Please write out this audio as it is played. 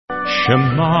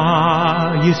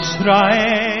Shema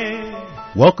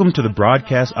Yisrael. Welcome to the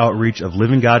broadcast outreach of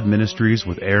Living God Ministries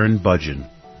with Aaron Budgeon.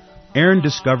 Aaron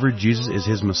discovered Jesus is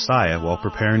his Messiah while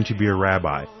preparing to be a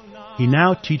rabbi. He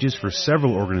now teaches for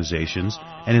several organizations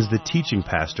and is the teaching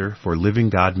pastor for Living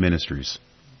God Ministries.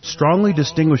 Strongly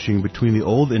distinguishing between the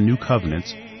Old and New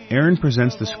Covenants, Aaron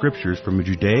presents the Scriptures from a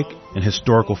Judaic and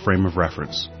historical frame of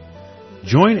reference.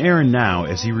 Join Aaron now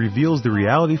as he reveals the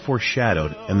reality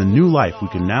foreshadowed and the new life we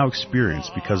can now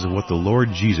experience because of what the Lord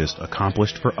Jesus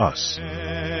accomplished for us.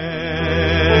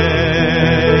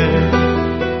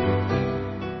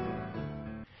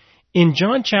 In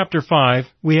John chapter 5,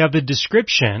 we have the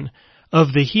description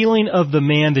of the healing of the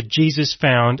man that Jesus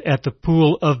found at the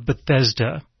pool of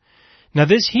Bethesda. Now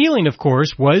this healing, of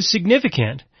course, was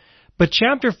significant, but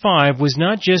chapter 5 was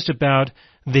not just about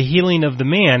the healing of the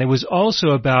man, it was also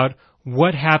about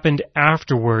what happened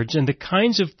afterwards and the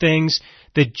kinds of things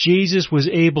that Jesus was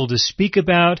able to speak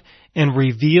about and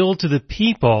reveal to the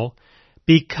people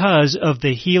because of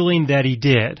the healing that he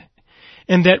did.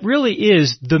 And that really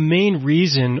is the main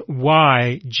reason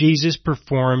why Jesus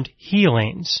performed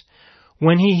healings.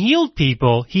 When he healed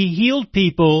people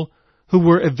who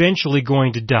were eventually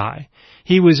going to die.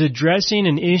 He was addressing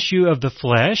an issue of the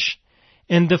flesh,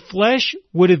 and the flesh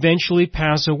would eventually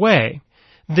pass away.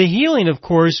 The healing, of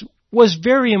course, was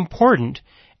very important,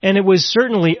 and it was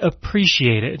certainly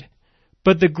appreciated.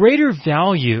 But the greater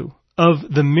value of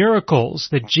the miracles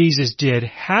that Jesus did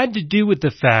had to do with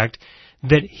the fact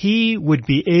that he would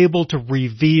be able to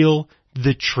reveal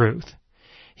the truth.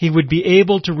 He would be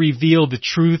able to reveal the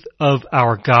truth of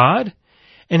our God,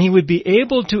 and he would be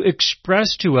able to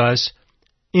express to us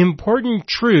important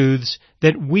truths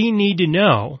that we need to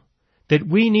know, that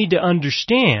we need to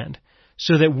understand,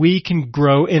 so that we can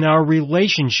grow in our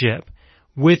relationship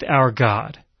with our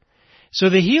God.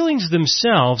 So the healings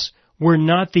themselves were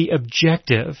not the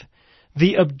objective.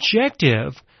 The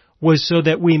objective was so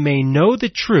that we may know the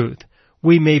truth,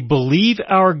 we may believe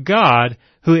our God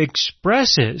who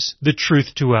expresses the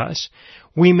truth to us,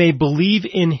 we may believe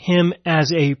in him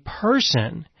as a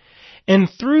person, and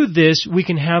through this we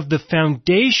can have the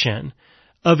foundation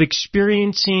of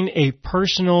experiencing a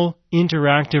personal,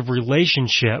 interactive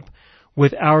relationship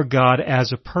with our God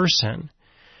as a person.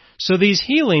 So these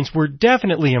healings were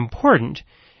definitely important,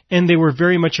 and they were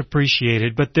very much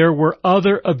appreciated, but there were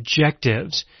other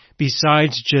objectives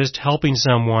besides just helping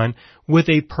someone with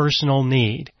a personal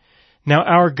need. Now,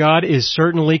 our God is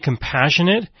certainly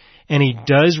compassionate, and he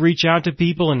does reach out to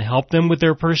people and help them with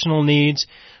their personal needs,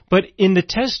 but in the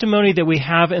testimony that we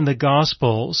have in the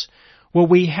Gospels, what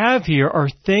we have here are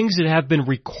things that have been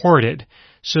recorded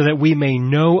so that we may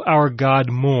know our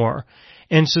God more,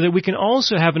 and so that we can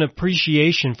also have an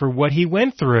appreciation for what he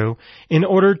went through in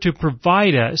order to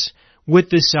provide us with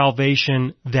the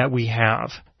salvation that we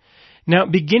have. Now,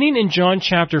 beginning in John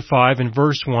chapter 5 and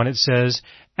verse 1, it says,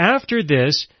 "After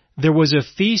this, there was a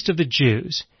feast of the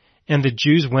Jews, and the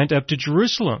Jews went up to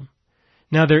Jerusalem.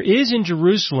 Now there is in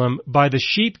Jerusalem by the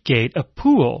sheep gate a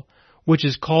pool, which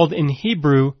is called in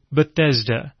Hebrew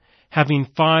Bethesda, having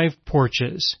 5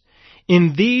 porches.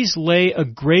 In these lay a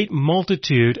great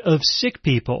multitude of sick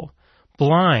people,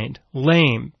 blind,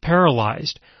 lame,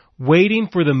 paralyzed, waiting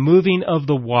for the moving of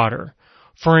the water.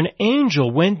 For an angel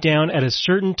went down at a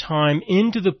certain time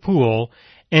into the pool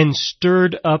and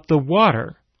stirred up the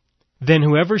water. Then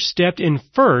whoever stepped in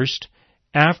first,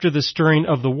 after the stirring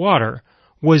of the water,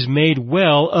 was made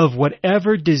well of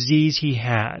whatever disease he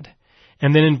had."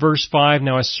 And then in verse 5,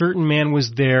 "Now a certain man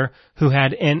was there who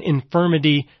had an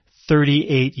infirmity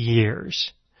 38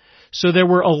 years. So there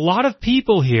were a lot of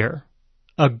people here,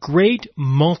 a great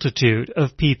multitude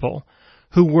of people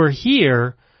who were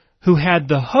here, who had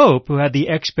the hope, who had the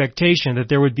expectation that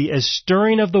there would be a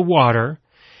stirring of the water,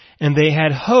 and they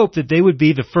had hope that they would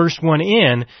be the first one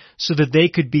in so that they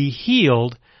could be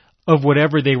healed of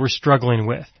whatever they were struggling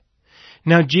with.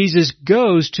 Now Jesus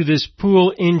goes to this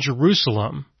pool in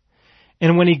Jerusalem,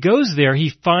 and when he goes there, he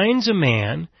finds a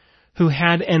man who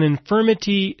had an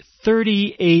infirmity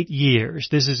 38 years.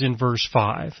 This is in verse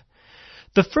 5.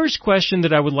 The first question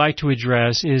that I would like to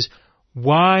address is,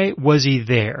 why was he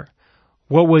there?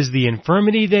 What was the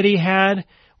infirmity that he had?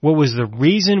 What was the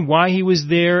reason why he was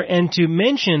there? And to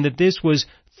mention that this was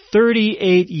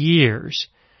 38 years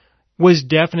was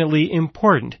definitely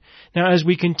important. Now, as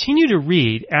we continue to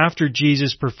read after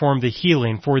Jesus performed the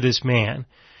healing for this man,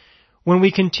 when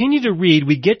we continue to read,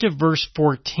 we get to verse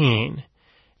 14,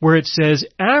 where it says,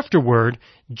 "Afterward,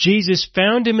 Jesus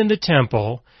found him in the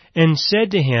temple and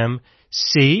said to him,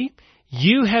 'See,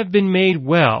 you have been made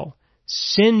well.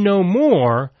 Sin no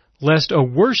more, lest a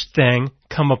worse thing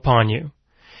come upon you.'"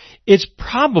 It's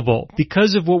probable,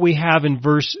 because of what we have in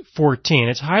verse 14,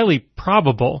 it's highly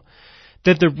probable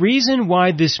that the reason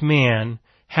why this man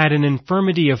had an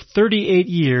infirmity of 38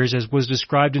 years, as was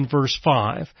described in verse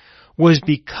 5, was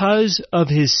because of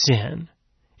his sin.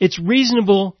 It's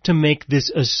reasonable to make this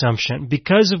assumption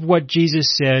because of what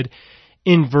Jesus said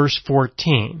in verse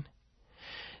 14.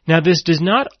 Now, this does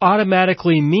not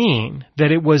automatically mean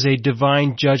that it was a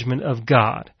divine judgment of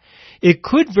God. It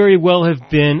could very well have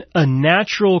been a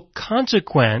natural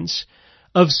consequence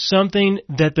of something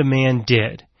that the man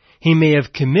did. He may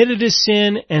have committed a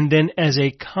sin, and then as a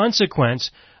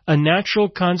consequence, a natural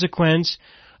consequence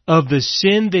of the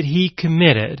sin that he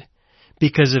committed,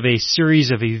 because of a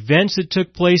series of events that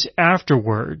took place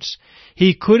afterwards,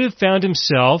 he could have found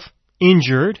himself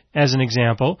injured, as an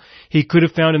example. He could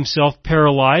have found himself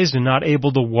paralyzed and not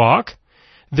able to walk.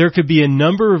 There could be a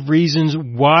number of reasons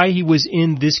why he was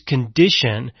in this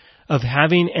condition of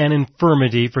having an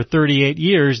infirmity for 38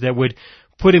 years that would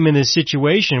put him in a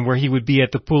situation where he would be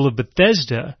at the pool of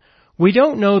Bethesda. We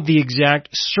don't know the exact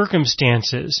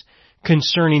circumstances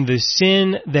concerning the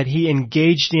sin that he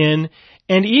engaged in,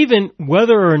 and even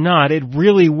whether or not it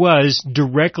really was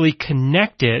directly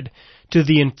connected to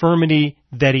the infirmity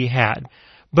that he had.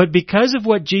 But because of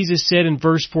what Jesus said in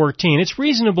verse 14, it's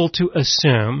reasonable to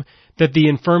assume that the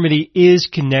infirmity is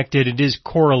connected, it is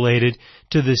correlated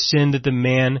to the sin that the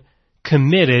man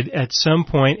committed at some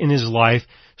point in his life,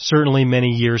 certainly many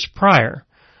years prior.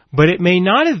 But it may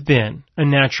not have been a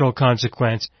natural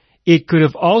consequence. It could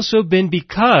have also been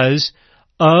because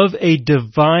of a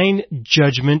divine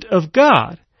judgment of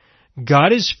God.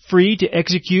 God is free to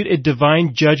execute a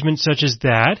divine judgment such as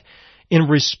that in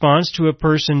response to a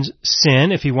person's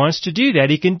sin. If he wants to do that,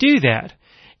 he can do that.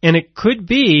 And it could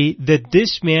be that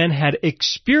this man had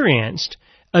experienced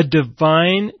a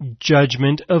divine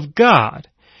judgment of God.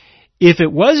 If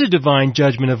it was a divine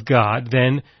judgment of God,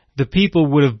 then the people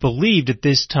would have believed at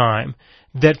this time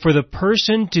that for the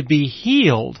person to be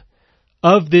healed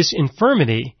of this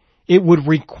infirmity, it would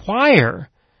require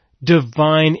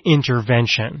divine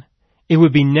intervention. It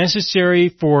would be necessary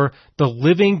for the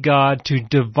living God to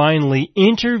divinely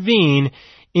intervene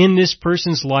in this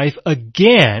person's life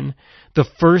again, the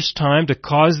first time to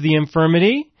cause the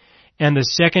infirmity, and the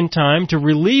second time to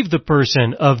relieve the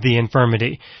person of the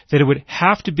infirmity. That it would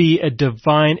have to be a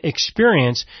divine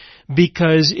experience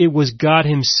because it was God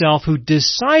himself who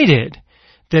decided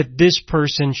that this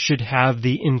person should have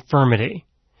the infirmity.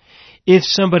 If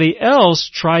somebody else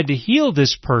tried to heal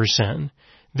this person,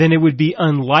 then it would be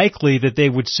unlikely that they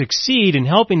would succeed in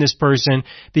helping this person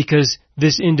because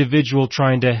this individual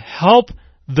trying to help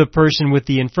the person with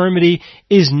the infirmity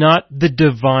is not the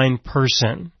divine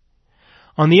person.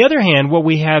 On the other hand, what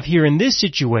we have here in this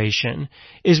situation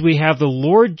is we have the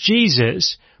Lord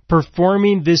Jesus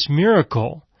performing this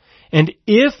miracle. And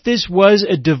if this was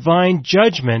a divine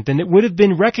judgment, then it would have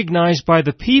been recognized by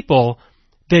the people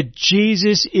that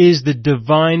Jesus is the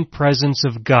divine presence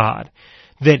of God,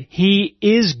 that he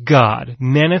is God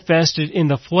manifested in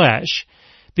the flesh,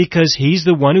 because he's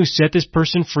the one who set this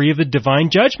person free of the divine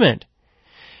judgment.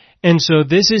 And so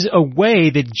this is a way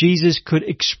that Jesus could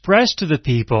express to the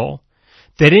people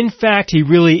that in fact he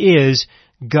really is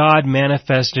God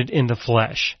manifested in the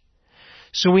flesh.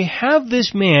 So we have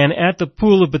this man at the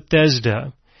pool of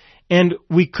Bethesda, and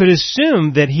we could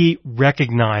assume that he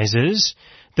recognizes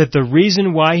that the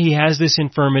reason why he has this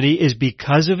infirmity is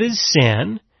because of his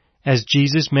sin, as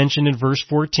Jesus mentioned in verse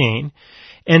 14,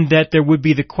 and that there would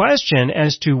be the question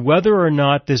as to whether or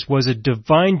not this was a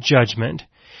divine judgment.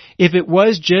 If it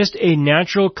was just a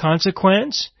natural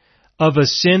consequence of a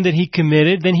sin that he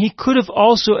committed, then he could have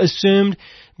also assumed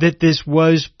that this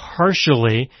was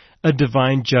partially a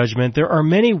divine judgment. There are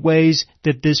many ways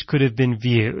that this could have been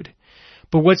viewed.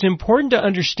 But what's important to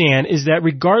understand is that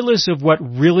regardless of what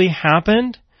really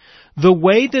happened, the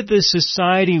way that the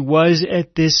society was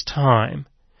at this time,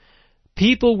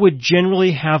 people would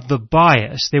generally have the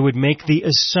bias. They would make the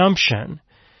assumption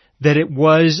that it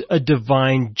was a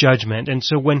divine judgment. And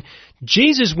so when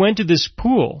Jesus went to this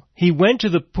pool, he went to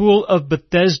the pool of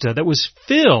Bethesda that was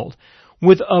filled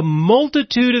with a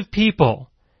multitude of people.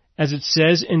 As it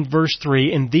says in verse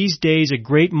 3, in these days a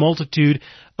great multitude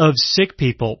of sick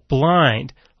people,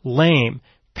 blind, lame,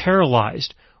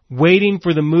 paralyzed, waiting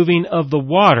for the moving of the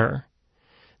water.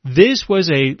 This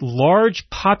was a large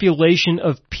population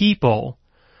of people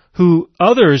who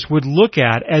others would look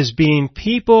at as being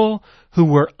people who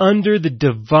were under the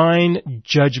divine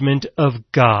judgment of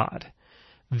God.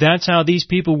 That's how these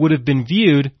people would have been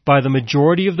viewed by the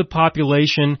majority of the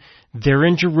population there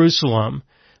in Jerusalem.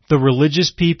 The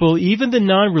religious people, even the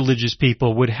non-religious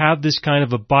people, would have this kind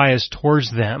of a bias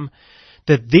towards them,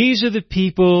 that these are the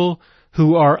people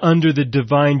who are under the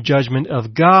divine judgment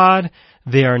of God.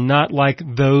 They are not like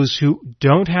those who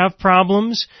don't have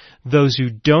problems. Those who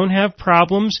don't have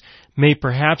problems may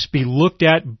perhaps be looked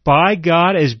at by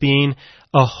God as being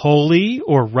a holy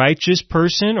or righteous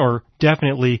person, or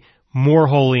definitely more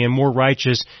holy and more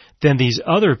righteous than these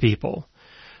other people.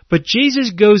 But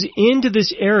Jesus goes into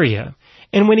this area,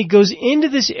 and when he goes into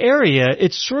this area,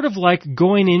 it's sort of like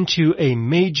going into a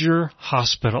major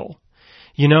hospital.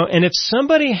 And if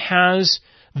somebody has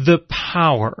the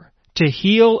power to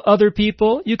heal other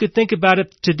people, you could think about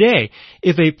it today.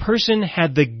 If a person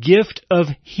had the gift of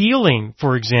healing,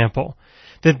 for example,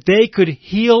 that they could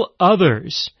heal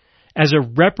others as a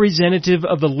representative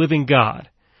of the living God,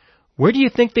 where do you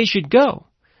think they should go?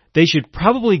 They should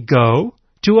probably go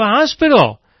to a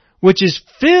hospital, which is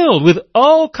filled with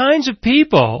all kinds of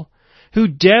people who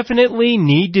definitely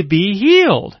need to be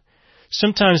healed.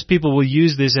 Sometimes people will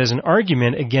use this as an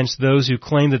argument against those who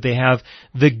claim that they have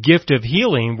the gift of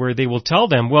healing, where they will tell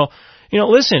them, well,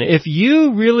 listen, if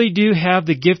you really do have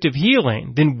the gift of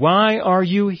healing, then why are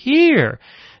you here?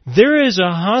 There is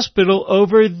a hospital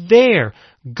over there.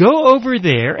 Go over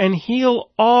there and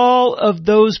heal all of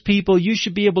those people. You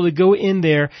should be able to go in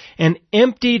there and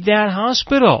empty that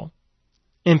hospital.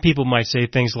 And people might say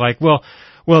things like, well,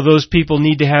 those people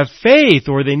need to have faith,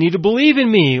 or they need to believe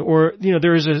in me, or,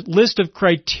 there is a list of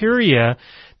criteria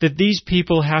that these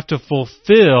people have to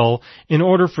fulfill in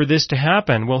order for this to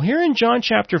happen. Well, here in John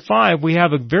chapter 5, we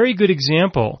have a very good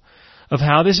example of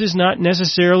how this is not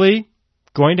necessarily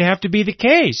going to have to be the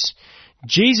case.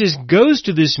 Jesus goes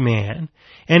to this man,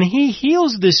 and he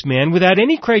heals this man without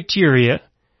any criteria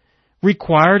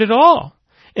required at all.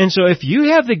 And so if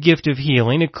you have the gift of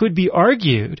healing, it could be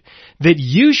argued that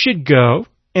you should go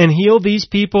and heal these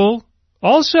people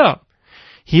also.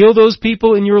 Heal those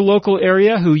people in your local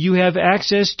area who you have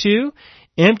access to.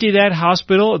 Empty that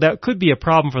hospital. That could be a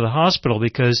problem for the hospital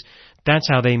because that's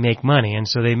how they make money. And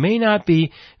so they may not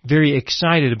be very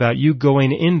excited about you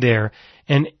going in there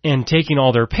and taking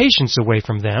all their patients away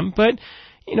from them. But,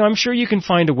 I'm sure you can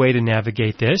find a way to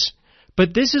navigate this.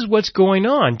 But this is what's going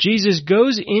on. Jesus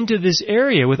goes into this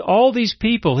area with all these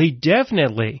people. He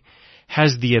definitely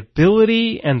has the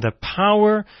ability and the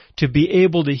power to be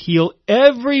able to heal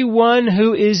everyone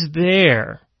who is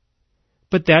there.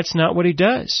 But that's not what he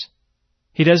does.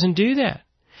 He doesn't do that.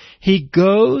 He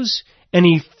goes and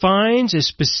he finds a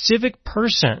specific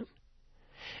person.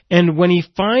 And when he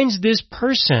finds this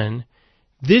person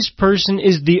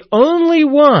is the only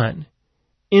one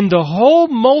in the whole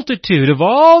multitude of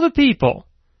all the people.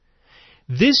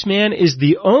 This man is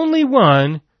the only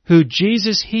one who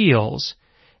Jesus heals,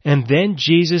 and then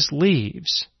Jesus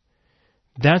leaves.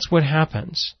 That's what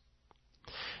happens.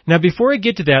 Now, before I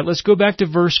get to that, let's go back to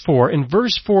verse 4. In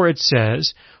verse 4 it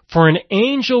says, "For an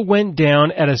angel went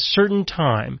down at a certain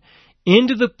time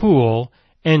into the pool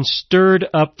and stirred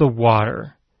up the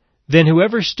water. Then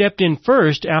whoever stepped in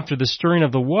first after the stirring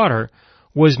of the water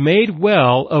was made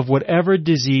well of whatever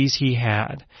disease he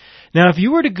had." Now, if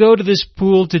you were to go to this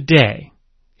pool today,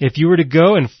 if you were to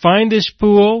go and find this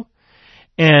pool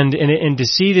and to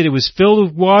see that it was filled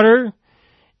with water,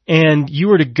 and you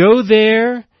were to go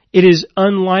there, it is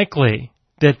unlikely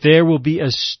that there will be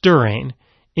a stirring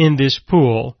in this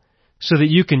pool so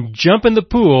that you can jump in the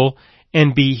pool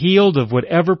and be healed of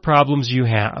whatever problems you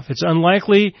have. It's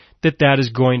unlikely that that is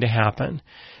going to happen.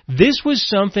 This was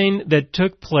something that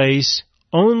took place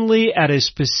only at a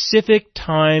specific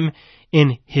time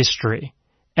in history.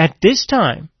 At this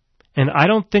time, and I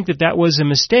don't think that that was a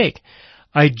mistake,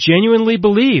 I genuinely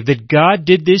believe that God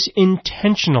did this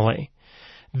intentionally,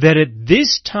 that at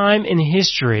this time in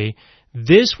history,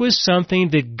 this was something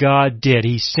that God did.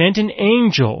 He sent an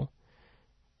angel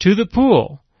to the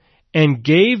pool and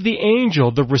gave the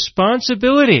angel the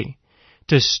responsibility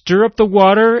to stir up the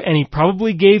water, and he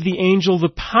probably gave the angel the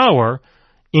power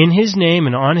in his name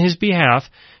and on his behalf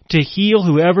to heal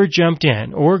whoever jumped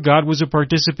in. Or God was a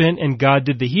participant and God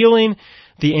did the healing.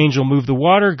 The angel moved the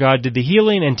water, God did the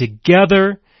healing, and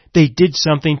together they did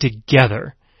something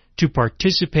together to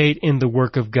participate in the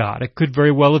work of God. It could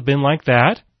very well have been like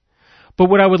that. But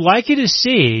what I would like you to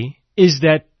see is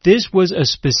that this was a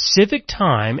specific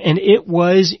time and it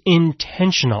was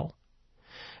intentional.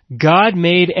 God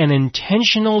made an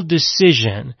intentional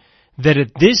decision that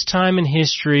at this time in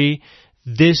history,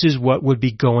 this is what would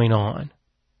be going on.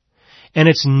 And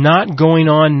it's not going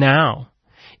on now.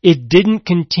 It didn't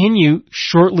continue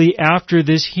shortly after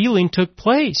this healing took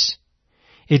place.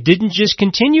 It didn't just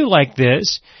continue like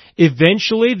this.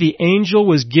 Eventually, the angel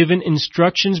was given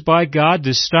instructions by God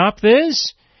to stop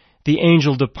this. The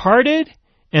angel departed,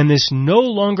 and this no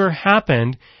longer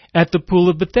happened at the Pool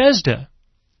of Bethesda.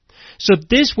 So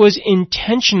this was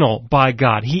intentional by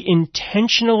God. He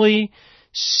intentionally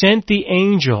sent the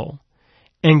angel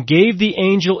and gave the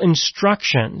angel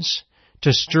instructions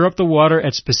to stir up the water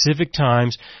at specific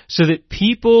times so that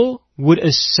people would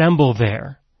assemble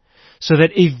there, so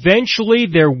that eventually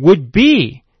there would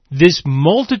be this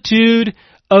multitude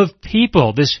of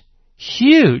people, this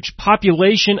huge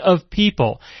population of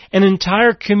people, an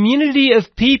entire community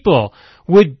of people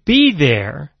would be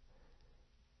there,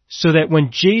 so that when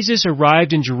Jesus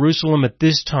arrived in Jerusalem at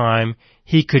this time,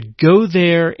 he could go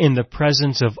there in the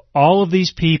presence of all of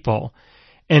these people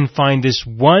and find this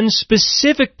one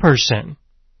specific person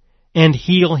and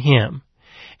heal him.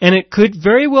 And it could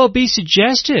very well be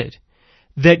suggested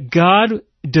that God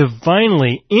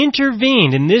divinely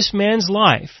intervened in this man's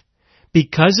life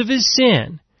because of his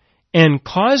sin and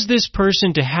caused this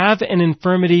person to have an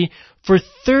infirmity for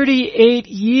 38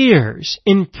 years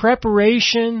in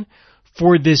preparation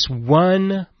for this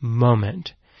one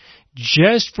moment.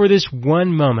 Just for this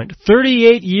one moment.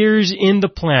 38 years in the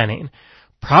planning,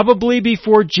 probably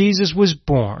before Jesus was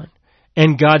born.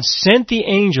 And God sent the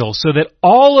angel so that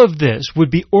all of this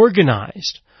would be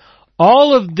organized.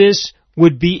 All of this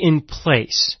would be in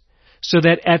place. So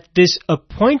that at this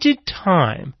appointed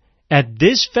time, at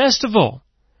this festival,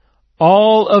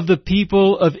 all of the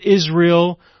people of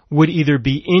Israel would either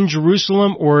be in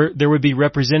Jerusalem or there would be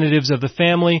representatives of the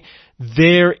family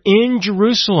there in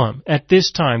Jerusalem at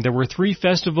this time. There were 3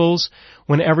 festivals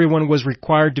when everyone was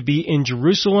required to be in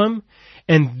Jerusalem,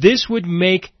 and this would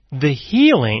make the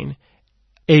healing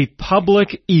a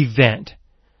public event,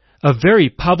 a very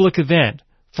public event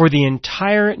for the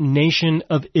entire nation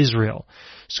of Israel.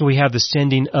 So we have the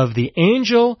sending of the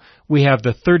angel, we have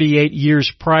the 38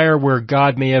 years prior where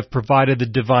God may have provided the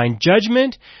divine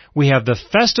judgment, we have the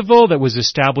festival that was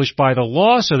established by the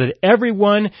law so that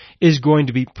everyone is going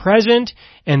to be present,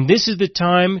 and this is the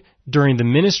time during the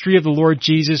ministry of the Lord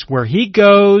Jesus where he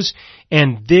goes,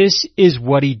 and this is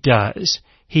what he does.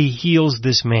 He heals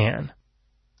this man.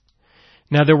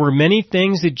 Now, there were many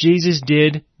things that Jesus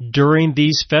did during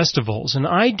these festivals, and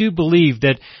I do believe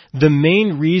that the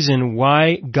main reason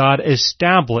why God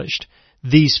established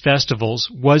these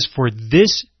festivals was for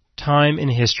this time in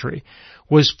history,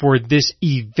 was for this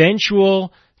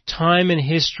eventual time in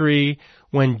history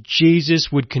when Jesus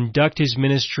would conduct his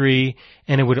ministry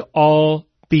and it would all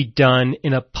be done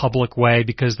in a public way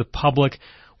because the public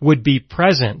would be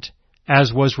present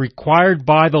as was required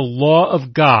by the law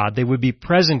of God. They would be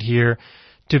present here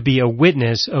to be a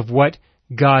witness of what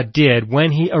God did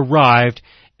when he arrived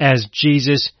as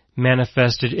Jesus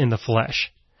manifested in the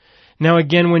flesh. Now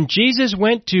again, when Jesus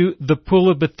went to the Pool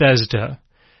of Bethesda,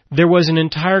 there was an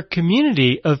entire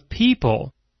community of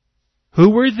people who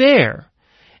were there,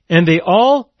 and they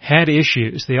all had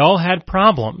issues. They all had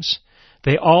problems.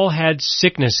 They all had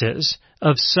sicknesses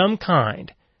of some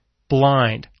kind,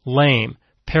 blind, lame,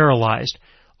 paralyzed,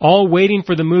 all waiting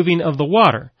for the moving of the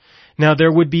water. Now,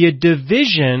 there would be a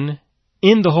division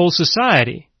in the whole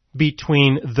society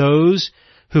between those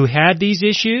who had these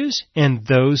issues and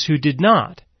those who did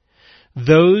not.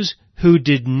 Those who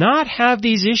did not have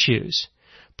these issues,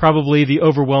 probably the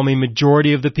overwhelming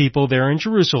majority of the people there in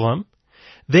Jerusalem,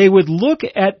 they would look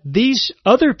at these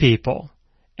other people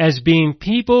as being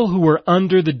people who were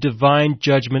under the divine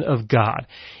judgment of God.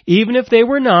 Even if they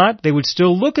were not, they would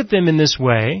still look at them in this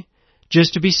way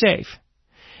just to be safe.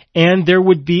 And there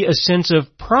would be a sense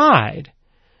of pride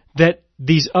that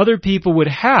these other people would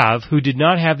have who did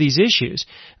not have these issues.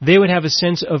 They would have a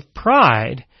sense of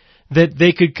pride that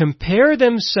they could compare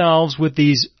themselves with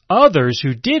these others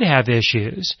who did have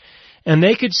issues, and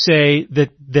they could say that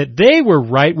they were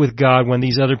right with God when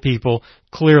these other people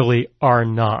clearly are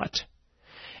not.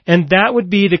 And that would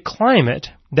be the climate,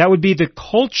 that would be the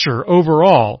culture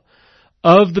overall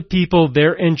of the people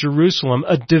there in Jerusalem,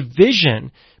 a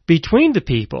division between the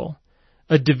people,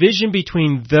 a division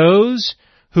between those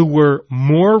who were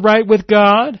more right with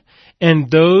God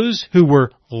and those who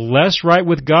were less right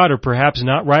with God or perhaps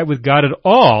not right with God at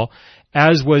all,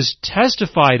 as was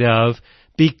testified of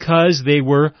because they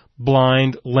were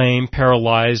blind, lame,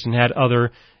 paralyzed, and had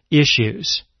other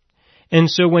issues. And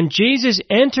so when Jesus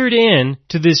entered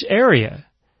into this area,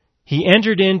 he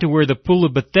entered into where the Pool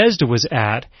of Bethesda was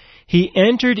at, he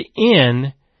entered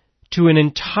in to an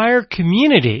entire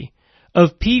community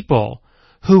of people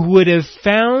who would have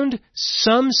found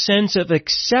some sense of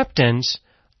acceptance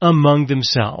among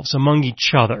themselves, among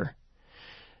each other.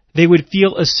 They would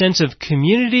feel a sense of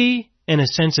community and a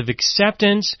sense of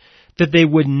acceptance that they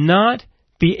would not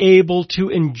be able to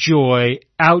enjoy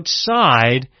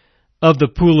outside of the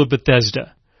Pool of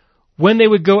Bethesda, when they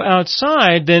would go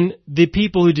outside, then the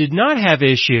people who did not have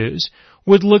issues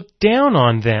would look down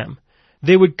on them.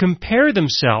 They would compare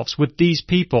themselves with these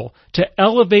people to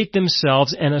elevate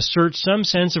themselves and assert some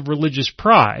sense of religious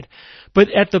pride. But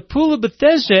at the Pool of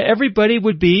Bethesda, everybody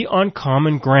would be on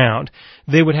common ground.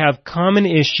 They would have common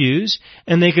issues,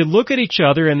 and they could look at each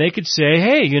other and they could say,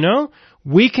 hey,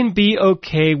 we can be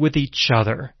okay with each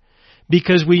other.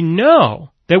 Because we know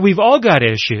that we've all got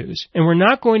issues, and we're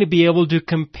not going to be able to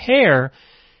compare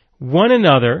one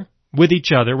another with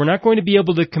each other. We're not going to be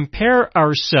able to compare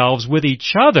ourselves with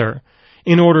each other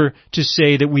in order to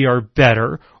say that we are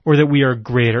better or that we are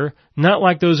greater, not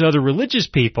like those other religious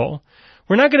people.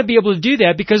 We're not going to be able to do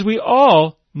that because we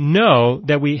all know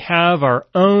that we have our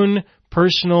own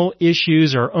personal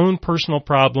issues, our own personal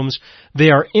problems. They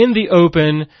are in the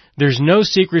open. There's no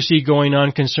secrecy going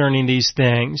on concerning these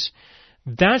things.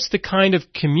 That's the kind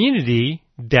of community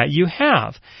that you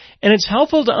have. And it's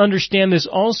helpful to understand this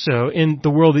also in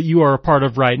the world that you are a part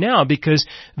of right now, because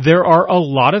there are a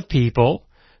lot of people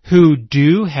who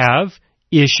do have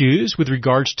issues with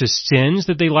regards to sins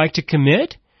that they like to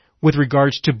commit, with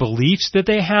regards to beliefs that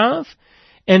they have,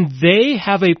 and they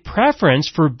have a preference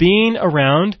for being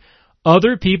around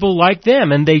other people like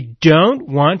them, and they don't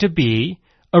want to be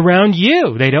around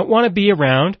you. They don't want to be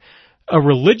around a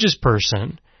religious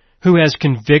person who has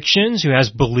convictions, who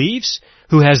has beliefs,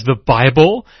 who has the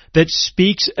Bible that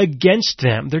speaks against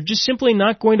them. They're just simply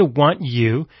not going to want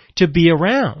you to be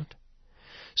around.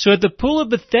 So at the Pool of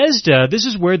Bethesda, this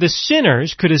is where the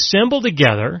sinners could assemble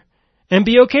together and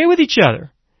be okay with each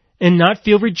other and not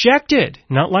feel rejected,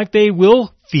 not like they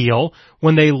will feel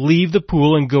when they leave the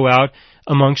pool and go out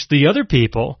amongst the other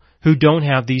people who don't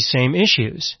have these same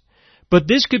issues. But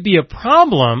this could be a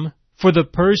problem for the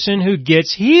person who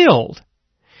gets healed.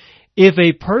 If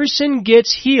a person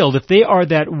gets healed, if they are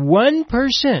that one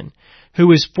person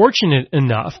who is fortunate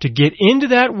enough to get into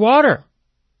that water,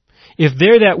 if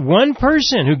they're that one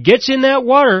person who gets in that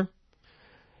water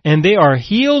and they are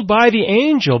healed by the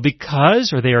angel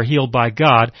or they are healed by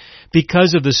God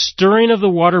because of the stirring of the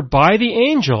water by the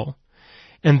angel,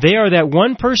 and they are that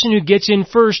one person who gets in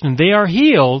first and they are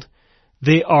healed,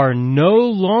 they are no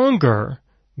longer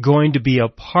going to be a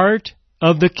part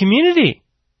of the community.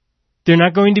 They're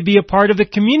not going to be a part of the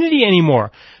community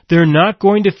anymore. They're not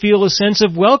going to feel a sense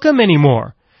of welcome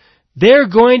anymore. They're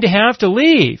going to have to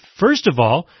leave. First of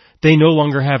all, they no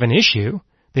longer have an issue.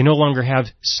 They no longer have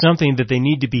something that they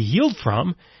need to be healed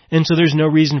from, and so there's no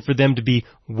reason for them to be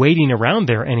waiting around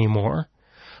there anymore.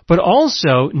 But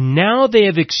also, now they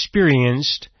have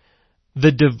experienced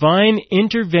the divine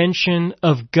intervention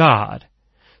of God,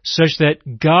 such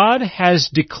that God has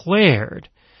declared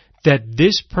that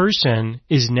this person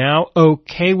is now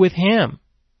okay with him.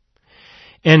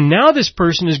 And now this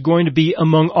person is going to be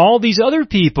among all these other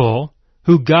people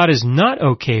who God is not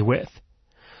okay with.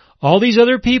 All these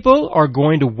other people are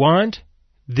going to want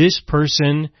this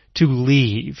person to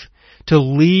leave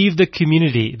the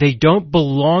community. They don't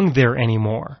belong there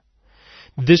anymore.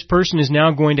 This person is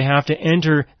now going to have to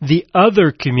enter the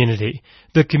other community,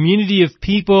 the community of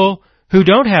people who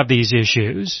don't have these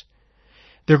issues.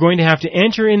 They're going to have to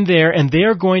enter in there, and they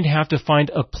are going to have to find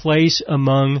a place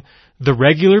among the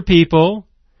regular people.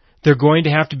 They're going to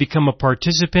have to become a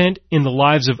participant in the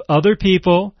lives of other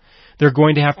people. They're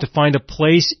going to have to find a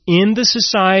place in the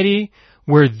society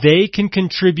where they can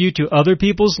contribute to other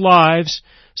people's lives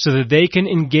so that they can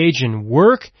engage in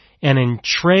work and in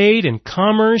trade and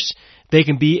commerce. They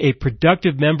can be a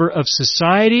productive member of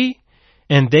society,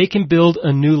 and they can build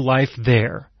a new life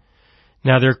there.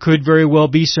 Now, there could very well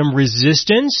be some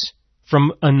resistance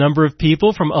from a number of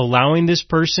people from allowing this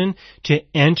person to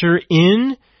enter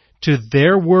into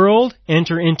their world,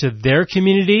 enter into their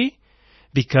community.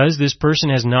 Because this person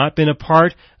has not been a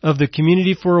part of the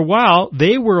community for a while,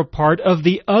 they were a part of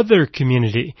the other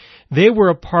community. They were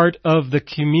a part of the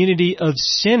community of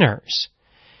sinners.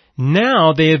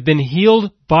 Now they have been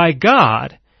healed by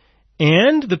God,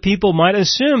 and the people might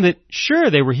assume that,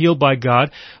 sure, they were healed by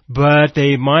God, but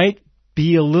they might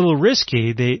be a little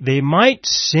risky. They might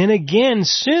sin again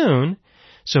soon,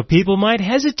 so people might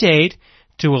hesitate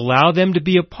to allow them to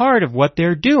be a part of what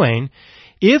they're doing.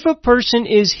 If a person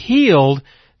is healed,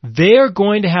 they are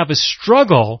going to have a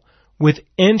struggle with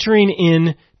entering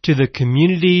into the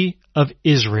community of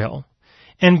Israel.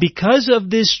 And because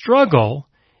of this struggle,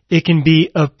 it can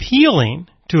be appealing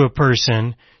to a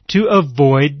person to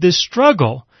avoid the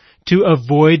struggle, to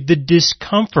avoid the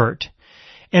discomfort.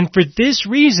 And for this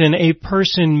reason, a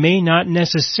person may not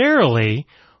necessarily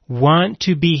want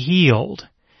to be healed,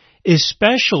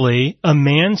 especially a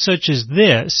man such as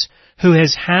this, who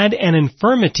has had an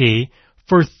infirmity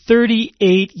for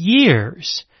 38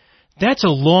 years. That's a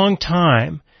long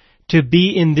time to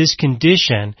be in this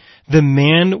condition. The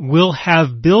man will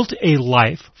have built a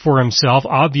life for himself.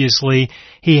 Obviously,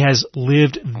 he has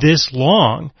lived this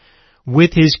long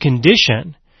with his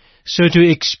condition. So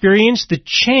to experience the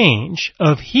change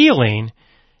of healing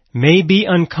may be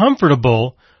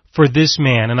uncomfortable for this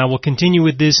man. And I will continue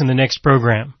with this in the next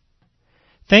program.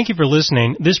 Thank you for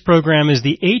listening. This program is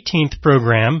the 18th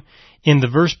program in the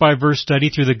verse-by-verse study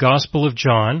through the Gospel of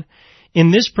John. In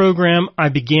this program, I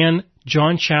began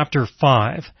John chapter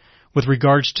 5 with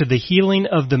regards to the healing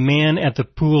of the man at the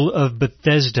pool of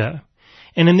Bethesda.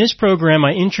 And in this program,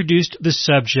 I introduced the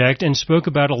subject and spoke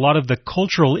about a lot of the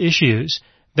cultural issues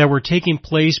that were taking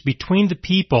place between the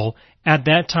people at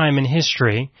that time in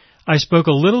history. I spoke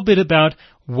a little bit about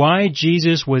why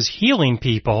Jesus was healing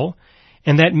people,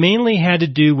 and that mainly had to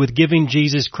do with giving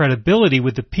Jesus credibility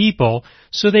with the people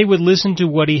so they would listen to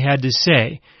what he had to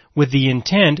say, with the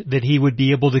intent that he would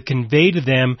be able to convey to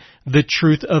them the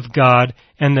truth of God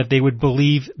and that they would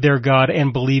believe their God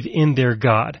and believe in their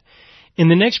God. In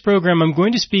the next program, I'm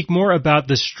going to speak more about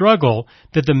the struggle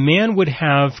that the man would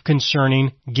have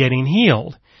concerning getting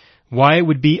healed, why it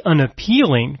would be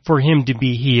unappealing for him to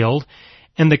be healed,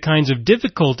 and the kinds of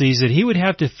difficulties that he would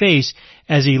have to face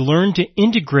as he learned to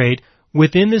integrate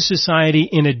within the society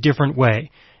in a different way.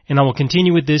 And I will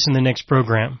continue with this in the next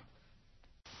program.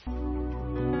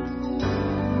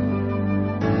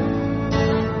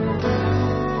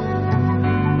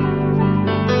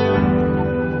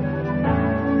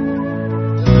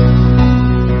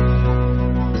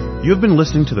 You have been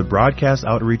listening to the broadcast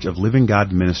outreach of Living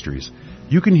God Ministries.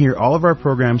 You can hear all of our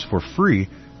programs for free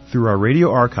through our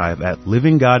radio archive at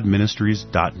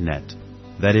livinggodministries.net.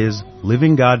 That is,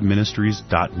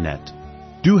 livinggodministries.net.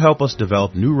 Do help us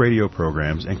develop new radio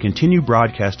programs and continue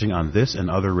broadcasting on this and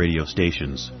other radio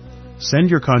stations.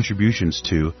 Send your contributions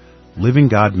to Living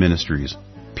God Ministries,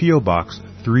 P.O. Box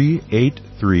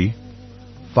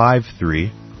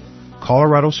 38353,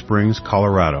 Colorado Springs,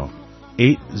 Colorado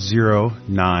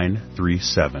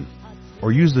 80937,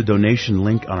 or use the donation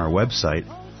link on our website,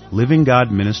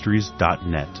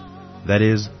 livinggodministries.net. That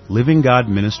is,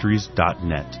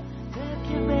 livinggodministries.net.